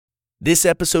This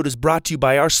episode is brought to you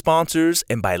by our sponsors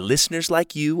and by listeners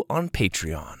like you on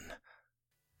Patreon.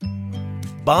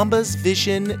 Bombas'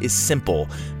 vision is simple.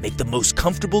 Make the most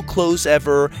comfortable clothes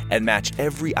ever and match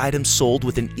every item sold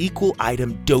with an equal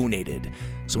item donated.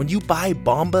 So when you buy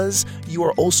Bombas, you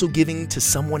are also giving to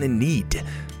someone in need.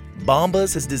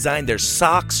 Bombas has designed their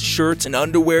socks, shirts, and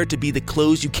underwear to be the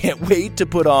clothes you can't wait to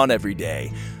put on every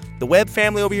day. The Webb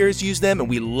family over here has used them, and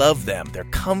we love them. They're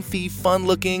comfy,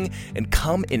 fun-looking, and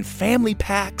come in family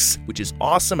packs, which is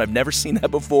awesome. I've never seen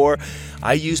that before.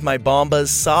 I use my Bombas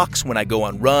socks when I go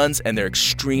on runs, and they're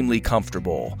extremely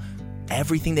comfortable.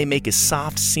 Everything they make is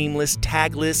soft, seamless,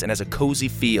 tagless, and has a cozy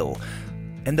feel.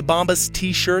 And the Bombas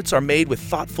t-shirts are made with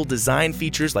thoughtful design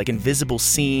features like invisible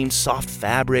seams, soft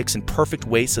fabrics, and perfect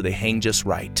waist so they hang just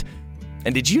right.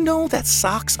 And did you know that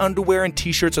socks, underwear, and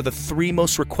t-shirts are the 3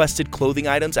 most requested clothing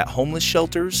items at homeless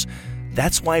shelters?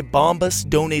 That's why Bombas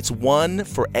donates 1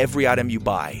 for every item you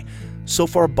buy. So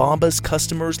far, Bombas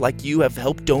customers like you have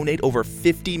helped donate over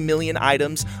 50 million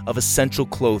items of essential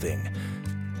clothing.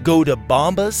 Go to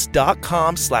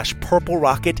bombas.com/Purple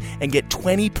Rocket and get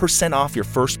 20% off your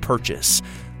first purchase.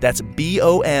 That's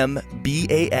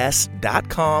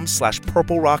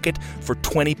BOMBAS.com/Purple Rocket for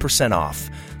 20% off.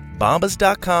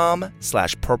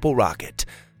 Bombas.com/Purple Rocket.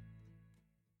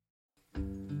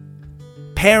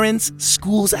 Parents,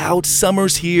 school's out,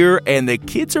 summer's here, and the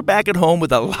kids are back at home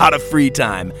with a lot of free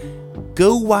time.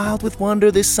 Go wild with wonder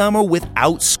this summer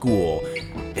without school.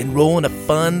 Enroll in a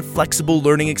fun, flexible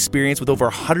learning experience with over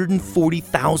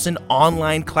 140,000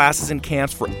 online classes and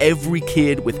camps for every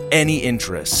kid with any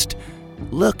interest.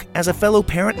 Look, as a fellow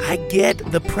parent, I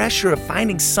get the pressure of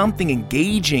finding something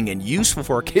engaging and useful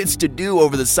for our kids to do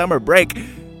over the summer break.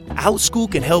 OutSchool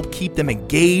can help keep them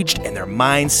engaged and their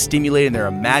minds stimulated and their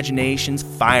imaginations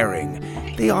firing.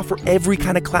 They offer every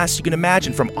kind of class you can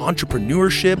imagine, from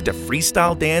entrepreneurship to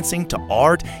freestyle dancing to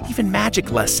art, even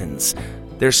magic lessons.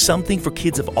 There's something for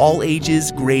kids of all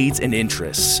ages, grades, and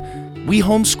interests. We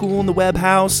homeschool in the Webb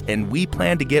house, and we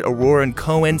plan to get Aurora and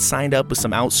Cohen signed up with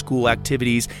some OutSchool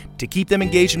activities to keep them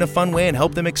engaged in a fun way and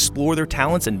help them explore their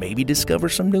talents and maybe discover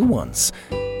some new ones.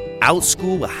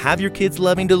 OutSchool will have your kids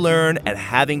loving to learn and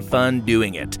having fun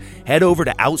doing it. Head over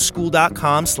to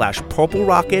outschool.com/Purple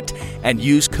Rocket and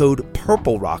use code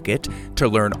Purple Rocket to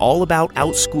learn all about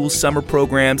OutSchool's summer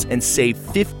programs and save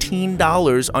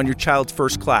 $15 on your child's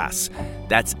first class.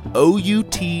 That's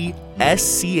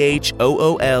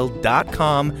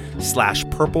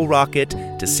outschool.com/Purple Rocket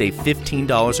to save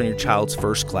 $15 on your child's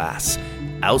first class.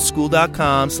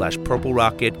 outschool.com/Purple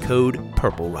Rocket, code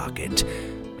Purple Rocket.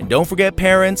 And don't forget,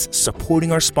 parents,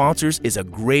 supporting our sponsors is a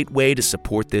great way to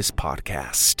support this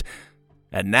podcast.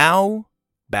 And now,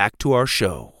 back to our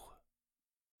show.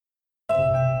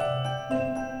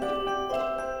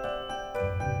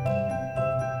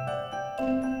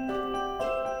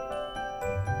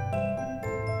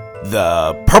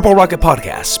 The Purple Rocket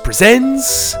Podcast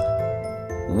presents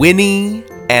Winnie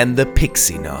and the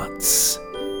Pixienauts.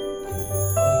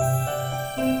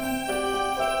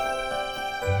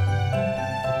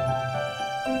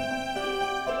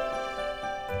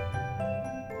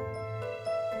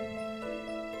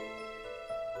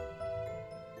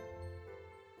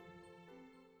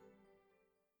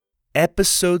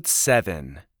 Episode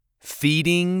 7,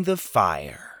 Feeding the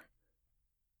Fire.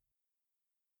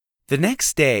 The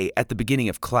next day, at the beginning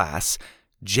of class,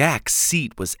 Jack's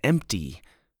seat was empty.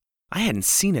 I hadn't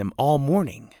seen him all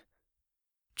morning.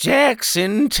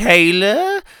 "Jackson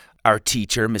Taylor," our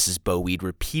teacher, Mrs. Boweed,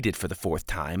 repeated for the 4th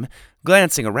time,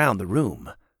 glancing around the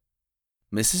room.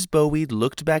 Mrs. Boweed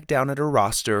looked back down at her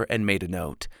roster and made a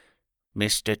note.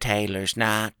 "Mr. Taylor's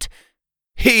not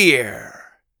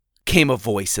here," came a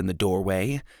voice in the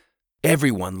doorway.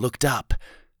 Everyone looked up.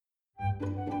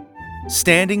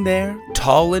 Standing there,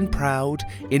 tall and proud,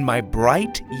 in my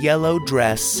bright yellow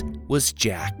dress, was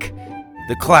Jack.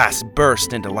 The class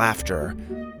burst into laughter.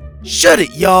 "Shut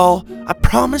it, y'all! I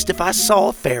promised if I saw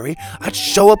a fairy, I'd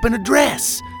show up in a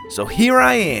dress. So here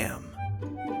I am."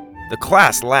 The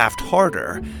class laughed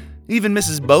harder. Even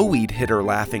Mrs. Boweed hid her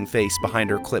laughing face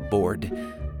behind her clipboard.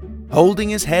 Holding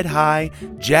his head high,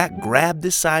 Jack grabbed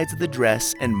the sides of the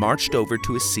dress and marched over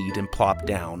to his seat and plopped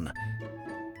down.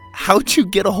 "How'd you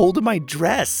get a hold of my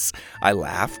dress?" I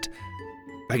laughed.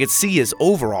 I could see his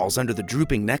overalls under the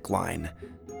drooping neckline.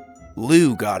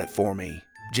 "Lou got it for me,"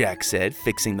 Jack said,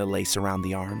 fixing the lace around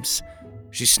the arms.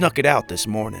 "She snuck it out this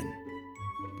morning."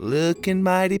 "Looking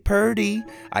mighty purty,"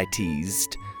 I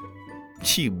teased.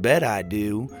 "You bet I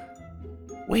do."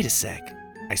 "Wait a sec."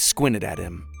 I squinted at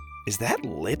him. "Is that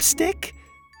lipstick?"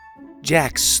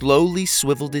 Jack slowly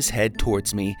swiveled his head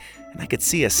towards me, and I could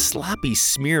see a sloppy,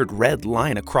 smeared red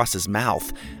line across his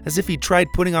mouth, as if he'd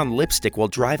tried putting on lipstick while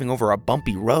driving over a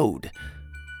bumpy road.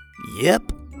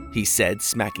 "Yep," he said,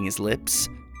 smacking his lips.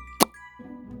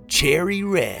 "Cherry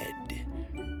red."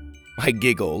 I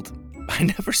giggled. "I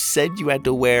never said you had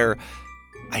to wear—"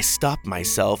 I stopped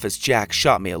myself as Jack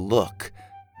shot me a look.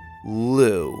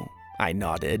 "Lou," I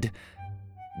nodded.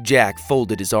 Jack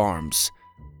folded his arms.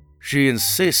 "She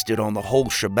insisted on the whole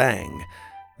shebang.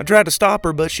 I tried to stop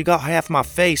her, but she got half my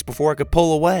face before I could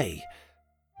pull away.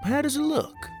 How does it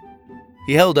look?"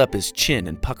 He held up his chin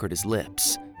and puckered his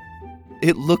lips.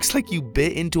 "It looks like you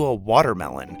bit into a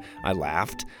watermelon," I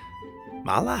laughed.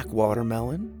 "I like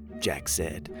watermelon," Jack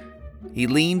said. He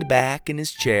leaned back in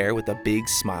his chair with a big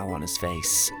smile on his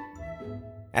face.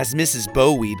 As Mrs.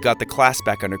 Boweed got the class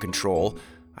back under control,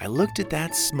 I looked at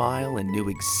that smile and knew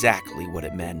exactly what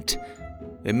it meant.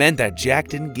 It meant that Jack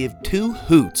didn't give two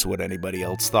hoots what anybody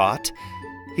else thought.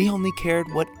 He only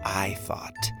cared what I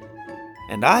thought.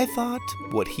 And I thought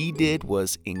what he did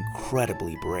was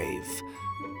incredibly brave.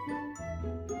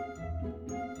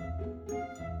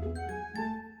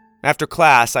 After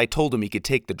class, I told him he could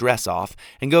take the dress off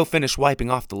and go finish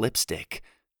wiping off the lipstick.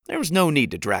 There was no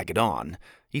need to drag it on.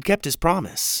 He'd kept his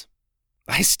promise.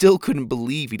 I still couldn't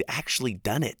believe he'd actually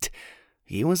done it.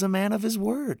 He was a man of his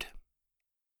word.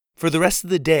 For the rest of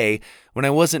the day, when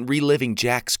I wasn't reliving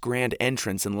Jack's grand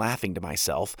entrance and laughing to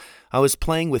myself, I was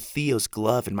playing with Theo's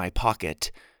glove in my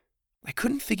pocket. I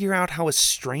couldn't figure out how a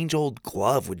strange old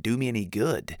glove would do me any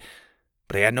good.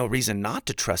 But I had no reason not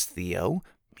to trust Theo.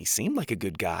 He seemed like a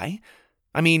good guy.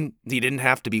 I mean, he didn't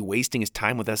have to be wasting his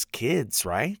time with us kids,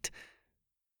 right?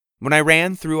 When I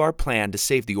ran through our plan to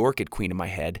save the Orchid Queen in my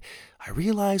head, I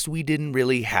realized we didn't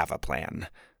really have a plan.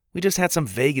 We just had some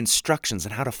vague instructions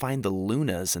on how to find the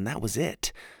Lunas, and that was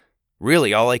it.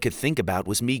 Really, all I could think about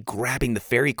was me grabbing the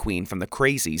Fairy Queen from the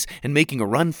crazies and making a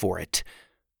run for it.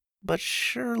 But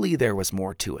surely there was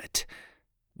more to it.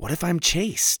 What if I'm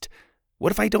chased?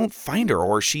 What if I don't find her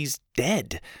or she's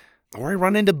dead? Or I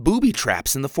run into booby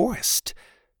traps in the forest?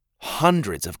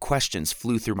 Hundreds of questions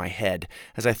flew through my head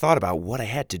as I thought about what I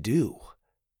had to do.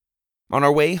 On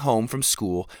our way home from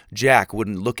school, Jack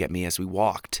wouldn't look at me as we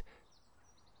walked.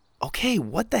 "Okay,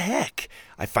 what the heck?"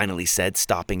 I finally said,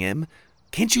 stopping him.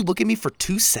 "Can't you look at me for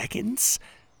 2 seconds?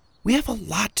 We have a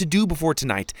lot to do before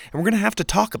tonight, and we're going to have to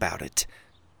talk about it."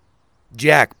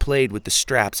 Jack played with the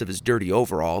straps of his dirty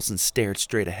overalls and stared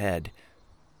straight ahead.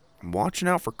 "I'm watching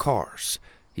out for cars,"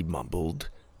 he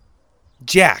mumbled.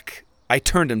 "Jack!" I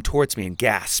turned him towards me and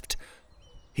gasped.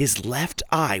 His left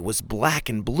eye was black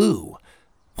and blue.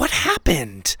 "What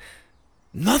happened?"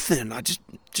 "Nothing. I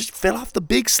just fell off the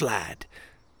big slide."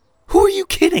 "Who are you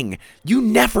kidding? You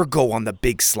never go on the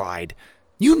big slide.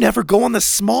 You never go on the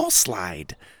small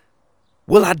slide."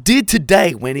 "Well, I did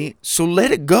today, Winnie, so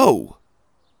let it go."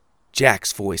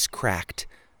 Jack's voice cracked.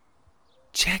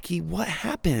 "Jackie, what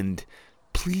happened?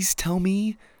 Please tell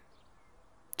me."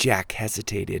 Jack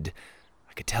hesitated.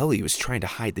 I could tell he was trying to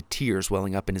hide the tears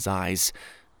welling up in his eyes,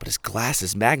 but his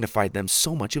glasses magnified them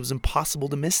so much it was impossible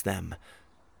to miss them.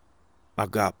 "I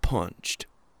got punched,"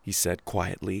 he said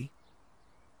quietly.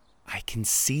 "I can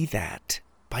see that.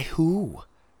 By who?"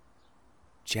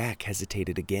 Jack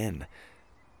hesitated again.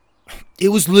 "It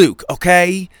was Luke,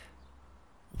 okay?"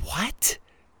 "What?"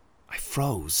 I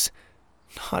froze.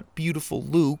 "Not beautiful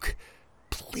Luke.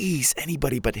 Please,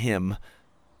 anybody but him."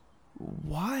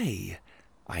 "Why?"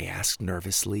 I asked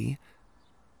nervously.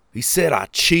 "He said I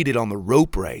cheated on the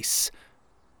rope race."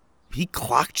 "He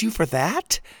clocked you for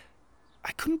that?"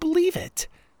 I couldn't believe it.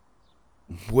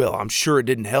 "Well, I'm sure it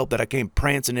didn't help that I came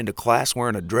prancing into class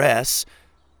wearing a dress."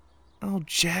 "Oh,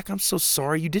 Jack, I'm so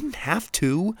sorry. You didn't have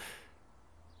to."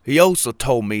 "He also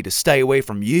told me to stay away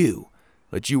from you,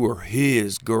 that you were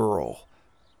his girl."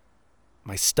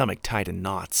 My stomach tied in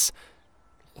knots.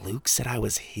 Luke said I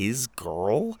was his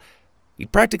girl?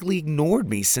 He'd practically ignored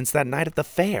me since that night at the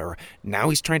fair. Now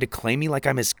he's trying to claim me like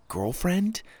I'm his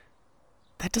girlfriend?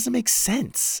 "That doesn't make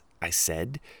sense," I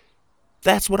said.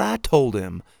 "That's what I told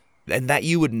him, and that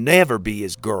you would never be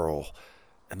his girl.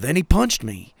 And then he punched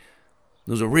me.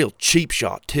 It was a real cheap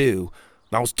shot, too.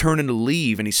 I was turning to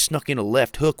leave, and he snuck in a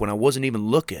left hook when I wasn't even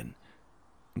looking."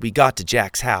 We got to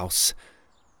Jack's house.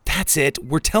 "That's it.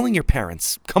 We're telling your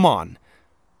parents. Come on."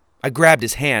 I grabbed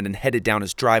his hand and headed down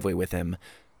his driveway with him.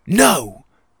 "No!"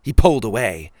 He pulled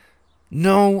away.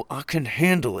 "No, I can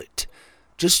handle it.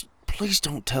 Just please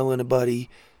don't tell anybody.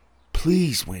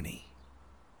 Please, Winnie."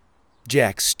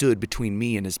 Jack stood between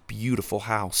me and his beautiful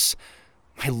house.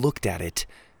 I looked at it.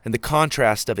 and the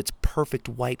contrast of its perfect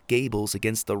white gables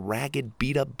against the ragged,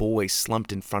 beat-up boy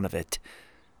slumped in front of it.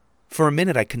 For a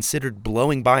minute I considered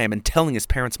blowing by him and telling his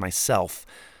parents myself,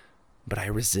 but I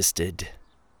resisted.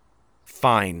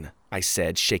 "Fine," I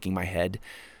said, shaking my head,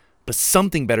 "but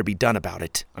something better be done about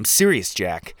it. I'm serious,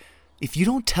 Jack. If you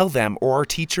don't tell them or our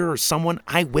teacher or someone,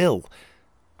 I will.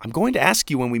 I'm going to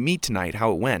ask you when we meet tonight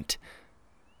how it went."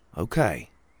 "Okay,"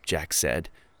 Jack said.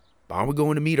 "Are we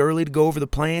going to meet early to go over the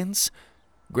plans?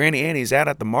 Granny Annie's out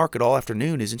at the market all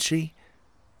afternoon, isn't she?"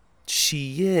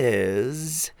 "She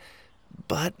is,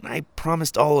 but I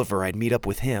promised Oliver I'd meet up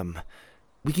with him.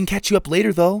 We can catch you up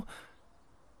later, though."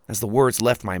 As the words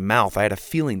left my mouth, I had a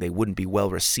feeling they wouldn't be well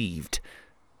received.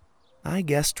 I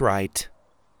guessed right.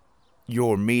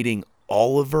 "You're meeting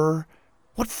Oliver?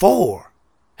 What for?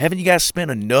 Haven't you guys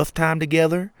spent enough time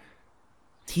together?"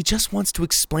 "He just wants to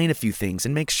explain a few things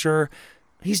and make sure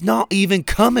he's not even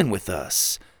coming with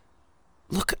us."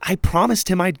 "Look, I promised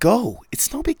him I'd go.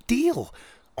 It's no big deal.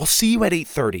 I'll see you at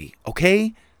 8:30,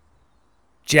 okay?"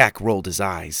 Jack rolled his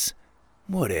eyes.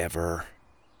 "Whatever."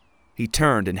 He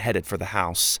turned and headed for the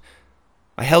house.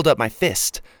 I held up my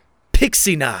fist.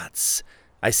 "Pixienauts,"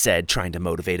 I said, trying to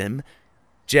motivate him.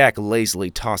 Jack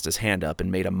lazily tossed his hand up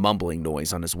and made a mumbling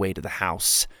noise on his way to the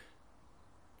house.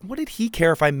 What did he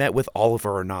care if I met with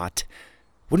Oliver or not?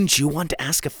 Wouldn't you want to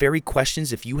ask a fairy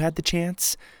questions if you had the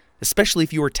chance? Especially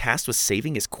if you were tasked with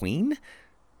saving his queen?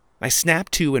 I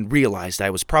snapped to and realized I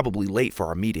was probably late for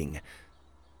our meeting.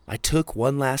 I took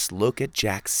one last look at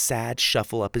Jack's sad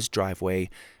shuffle up his driveway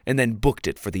and then booked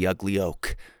it for the ugly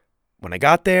oak. When I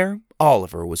got there,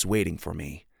 Oliver was waiting for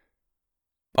me.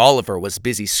 Oliver was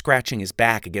busy scratching his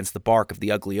back against the bark of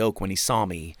the ugly oak when he saw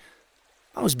me.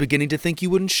 "I was beginning to think you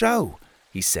wouldn't show,"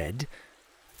 he said.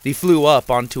 He flew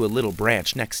up onto a little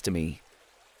branch next to me.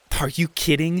 "Are you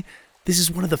kidding? This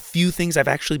is one of the few things I've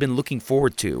actually been looking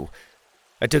forward to."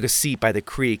 I took a seat by the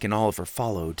creek and Oliver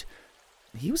followed.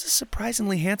 He was a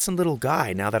surprisingly handsome little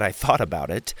guy now that I thought about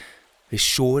it. His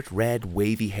short, red,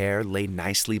 wavy hair lay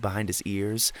nicely behind his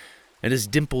ears, and his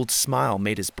dimpled smile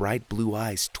made his bright blue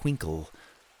eyes twinkle.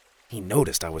 He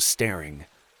noticed I was staring.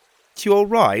 "You all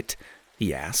right?"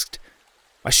 he asked.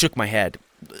 I shook my head.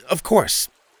 "Of course.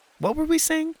 What were we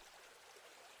saying?"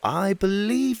 "I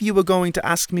believe you were going to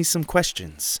ask me some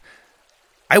questions."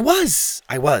 I was.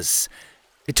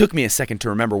 It took me a second to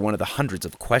remember one of the hundreds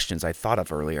of questions I'd thought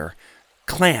of earlier.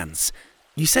 Clans.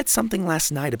 You said something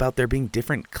last night about there being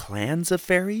different clans of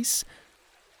fairies?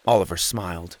 Oliver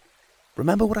smiled.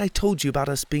 "Remember what I told you about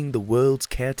us being the world's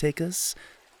caretakers?"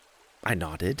 I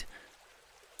nodded.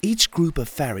 "Each group of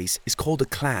fairies is called a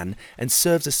clan and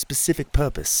serves a specific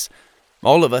purpose.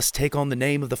 All of us take on the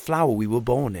name of the flower we were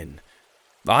born in.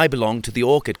 I belong to the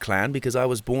orchid clan because I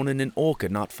was born in an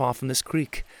orchard not far from this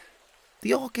creek.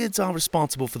 The orchids are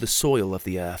responsible for the soil of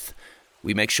the earth.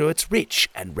 We make sure it's rich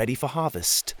and ready for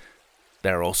harvest.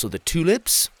 There are also the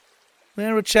tulips.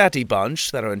 They're a chatty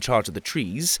bunch that are in charge of the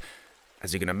trees.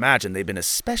 As you can imagine, they've been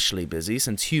especially busy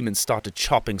since humans started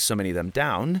chopping so many of them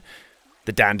down.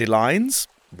 The dandelions,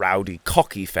 rowdy,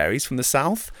 cocky fairies from the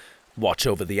south, watch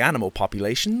over the animal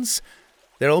populations.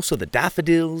 There are also the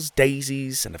daffodils,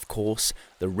 daisies, and of course,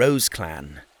 the rose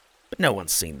clan. But no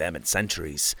one's seen them in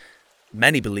centuries.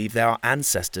 Many believe they are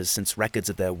ancestors since records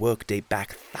of their work date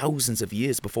back thousands of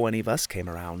years before any of us came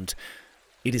around.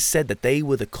 It is said that they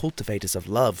were the cultivators of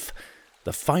love,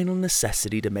 the final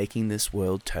necessity to making this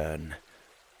world turn."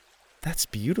 "That's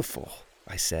beautiful,"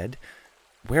 I said.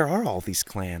 "Where are all these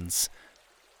clans?"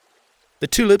 "The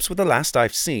tulips were the last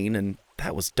I've seen, and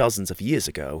that was dozens of years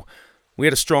ago. We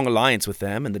had a strong alliance with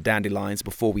them and the dandelions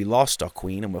before we lost our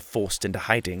queen and were forced into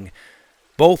hiding.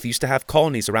 Both used to have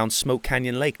colonies around Smoke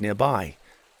Canyon Lake nearby."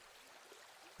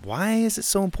 "Why is it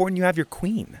so important you have your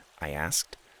queen?" I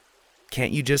asked.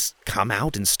 "Can't you just come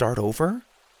out and start over?"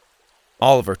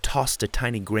 Oliver tossed a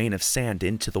tiny grain of sand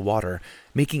into the water,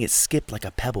 making it skip like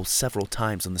a pebble several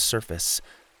times on the surface.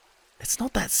 "It's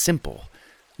not that simple.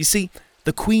 You see,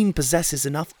 the queen possesses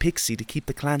enough pixie to keep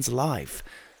the clans alive.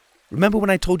 Remember when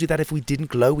I told you that if we didn't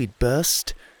glow, we'd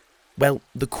burst? Well,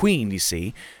 the queen, you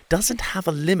see, doesn't have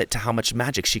a limit to how much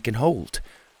magic she can hold.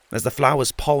 As the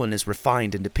flower's pollen is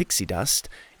refined into pixie dust,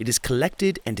 it is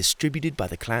collected and distributed by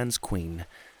the clan's queen.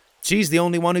 She's the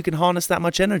only one who can harness that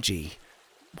much energy.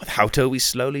 Without her, we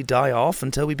slowly die off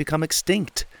until we become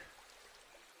extinct."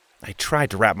 I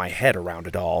tried to wrap my head around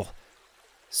it all.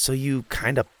 "So you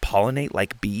kind of pollinate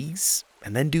like bees,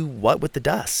 and then do what with the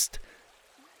dust?"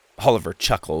 Oliver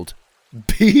chuckled.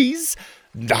 "Bees?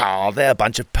 Nah, they're a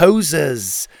bunch of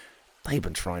posers. They've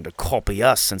been trying to copy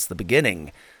us since the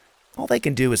beginning. All they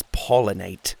can do is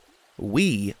pollinate.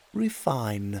 We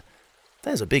refine.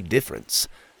 There's a big difference.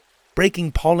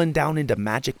 Breaking pollen down into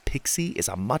magic pixie is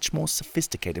a much more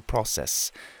sophisticated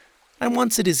process. And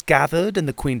once it is gathered and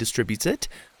the queen distributes it,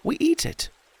 we eat it.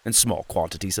 In small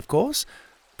quantities, of course.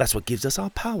 That's what gives us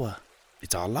our power.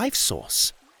 It's our life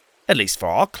source. At least for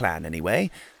our clan,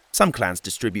 anyway. Some clans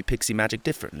distribute pixie magic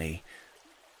differently.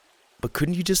 But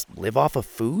couldn't you just live off of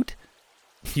food?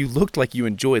 You looked like you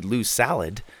enjoyed Lou's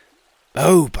salad.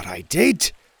 Oh, but I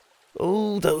did.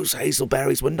 Oh, those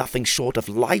hazelberries were nothing short of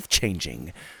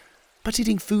life-changing. But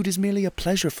eating food is merely a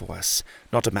pleasure for us,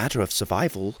 not a matter of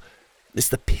survival. It's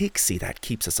the pixie that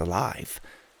keeps us alive.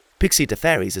 Pixie to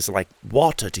fairies is like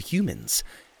water to humans.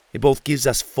 It both gives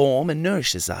us form and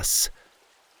nourishes us.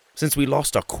 Since we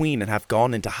lost our queen and have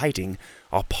gone into hiding,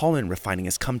 our pollen refining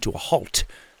has come to a halt.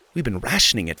 We've been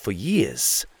rationing it for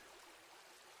years.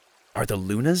 Are the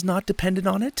Lunas not dependent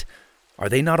on it? Are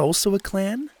they not also a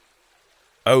clan?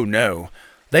 Oh no,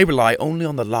 they rely only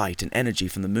on the light and energy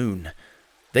from the moon.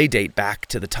 They date back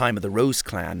to the time of the Rose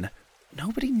Clan.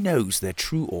 Nobody knows their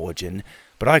true origin,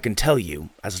 but I can tell you,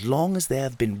 as long as there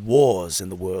have been wars in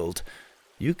the world,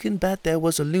 you can bet there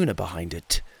was a Luna behind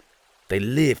it. They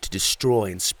live to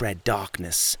destroy and spread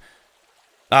darkness.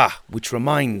 Ah, which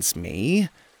reminds me.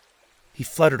 He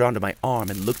fluttered onto my arm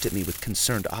and looked at me with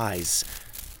concerned eyes.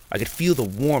 I could feel the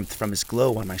warmth from his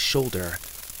glow on my shoulder,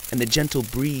 and the gentle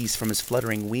breeze from his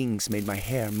fluttering wings made my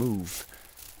hair move.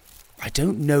 I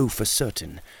don't know for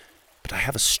certain, but I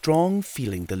have a strong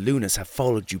feeling the Lunas have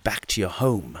followed you back to your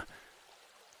home.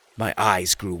 My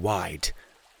eyes grew wide.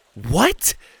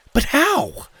 What? But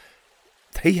how?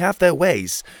 They have their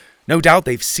ways. No doubt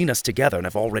they've seen us together and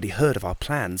have already heard of our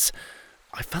plans.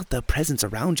 I felt their presence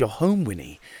around your home,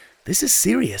 Winnie. This is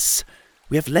serious.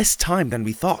 We have less time than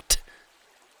we thought.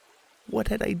 What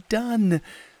had I done? It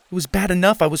was bad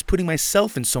enough I was putting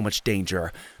myself in so much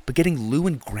danger, but getting Lou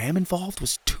and Graham involved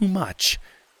was too much.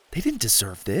 They didn't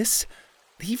deserve this.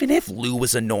 Even if Lou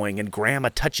was annoying and Graham a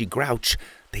touchy grouch,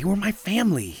 they were my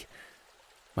family.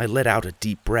 I let out a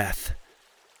deep breath.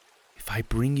 If I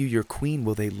bring you your queen,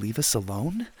 will they leave us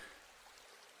alone?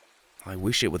 I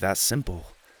wish it were that simple.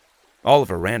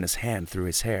 Oliver ran his hand through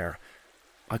his hair.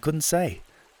 I couldn't say.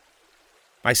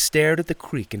 I stared at the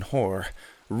creek in horror,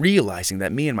 realizing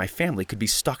that me and my family could be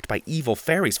stalked by evil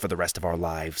fairies for the rest of our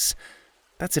lives.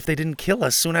 That's if they didn't kill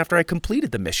us soon after I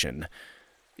completed the mission.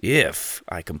 If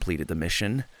I completed the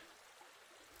mission.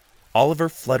 Oliver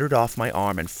fluttered off my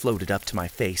arm and floated up to my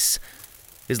face.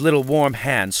 His little warm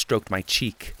hand stroked my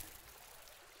cheek.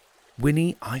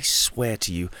 Winnie, I swear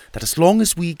to you that as long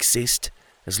as we exist,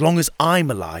 as long as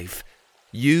I'm alive,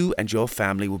 you and your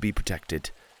family will be protected.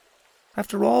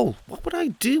 After all, what would I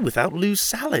do without Lou's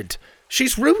salad?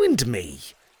 She's ruined me.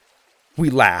 We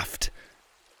laughed.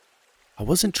 I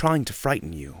wasn't trying to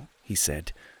frighten you, he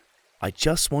said. I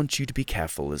just want you to be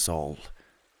careful is all.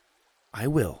 I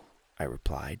will, I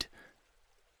replied.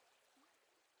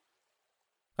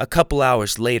 A couple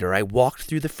hours later, I walked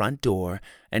through the front door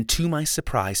and to my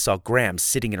surprise saw Graham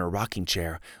sitting in her rocking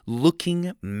chair,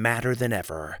 looking madder than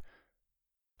ever.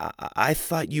 I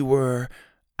thought you were...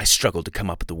 I struggled to come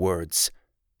up with the words.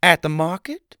 At the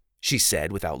market? She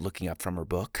said without looking up from her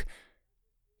book.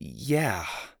 Yeah.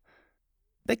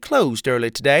 They closed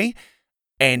early today.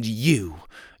 And you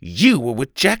were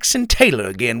with Jackson Taylor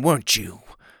again, weren't you?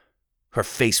 Her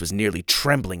face was nearly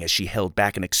trembling as she held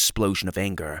back an explosion of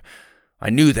anger.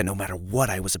 I knew that no matter what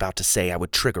I was about to say, I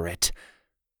would trigger it.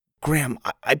 Graham,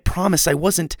 I promise I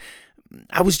wasn't.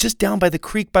 I was just down by the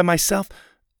creek by myself.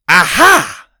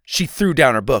 Aha! She threw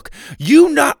down her book. You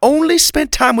not only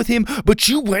spent time with him, but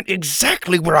you went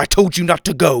exactly where I told you not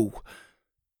to go.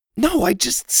 No, I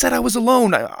just said I was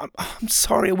alone. I'm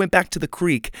sorry I went back to the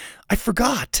creek. I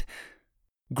forgot.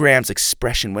 Graham's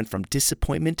expression went from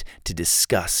disappointment to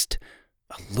disgust,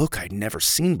 a look I'd never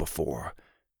seen before.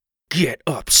 Get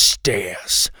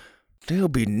upstairs. There'll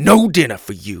be no dinner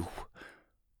for you.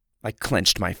 I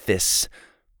clenched my fists.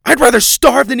 I'd rather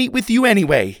starve than eat with you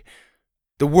anyway.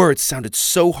 The words sounded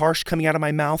so harsh coming out of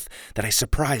my mouth that I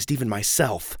surprised even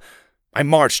myself. I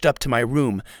marched up to my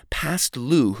room, past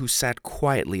Lou, who sat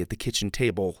quietly at the kitchen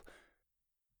table.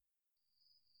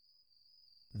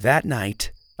 That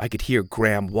night, I could hear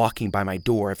Graham walking by my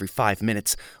door every 5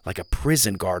 minutes like a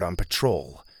prison guard on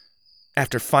patrol.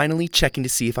 After finally checking to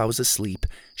see if I was asleep,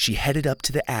 she headed up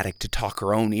to the attic to talk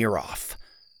her own ear off.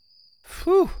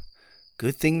 Phew,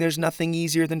 good thing there's nothing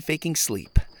easier than faking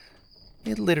sleep.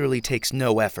 It literally takes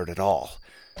no effort at all.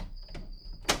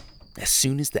 As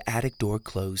soon as the attic door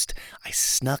closed, I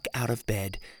snuck out of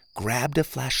bed, grabbed a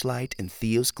flashlight and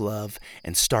Theo's glove,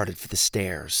 and started for the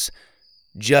stairs.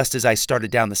 Just as I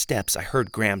started down the steps, I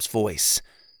heard Graham's voice.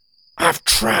 "I've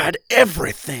tried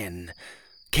everything,"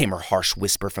 came her harsh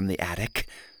whisper from the attic.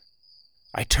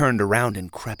 I turned around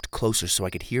and crept closer so I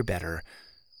could hear better.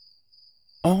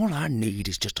 "All I need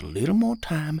is just a little more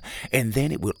time, and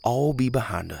then it will all be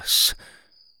behind us.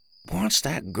 Once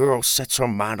that girl sets her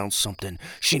mind on something,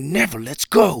 she never lets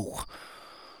go.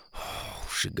 Oh,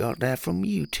 she got that from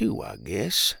you too, I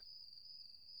guess.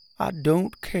 I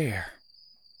don't care.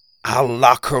 I'll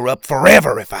lock her up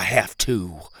forever if I have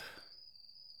to."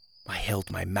 I held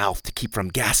my mouth to keep from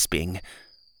gasping.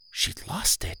 She'd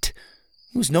lost it.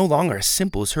 It was no longer as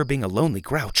simple as her being a lonely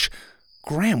grouch.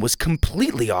 Graham was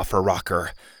completely off her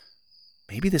rocker.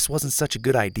 Maybe this wasn't such a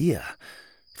good idea.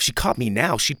 If she caught me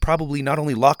now, she'd probably not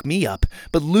only lock me up,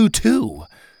 but Lou too.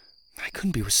 I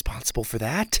couldn't be responsible for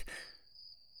that.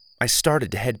 I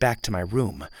started to head back to my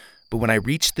room, but when I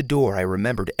reached the door, I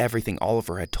remembered everything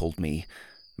Oliver had told me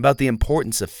about the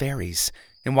importance of fairies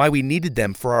and why we needed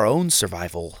them for our own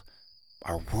survival.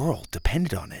 Our world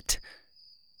depended on it.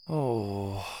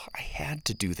 Oh, I had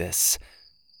to do this.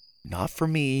 Not for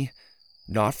me,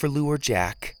 not for Lou or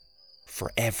Jack,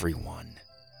 for everyone.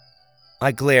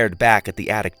 I glared back at the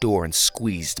attic door and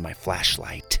squeezed my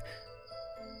flashlight.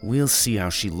 We'll see how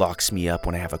she locks me up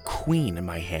when I have a queen in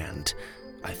my hand,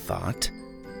 I thought.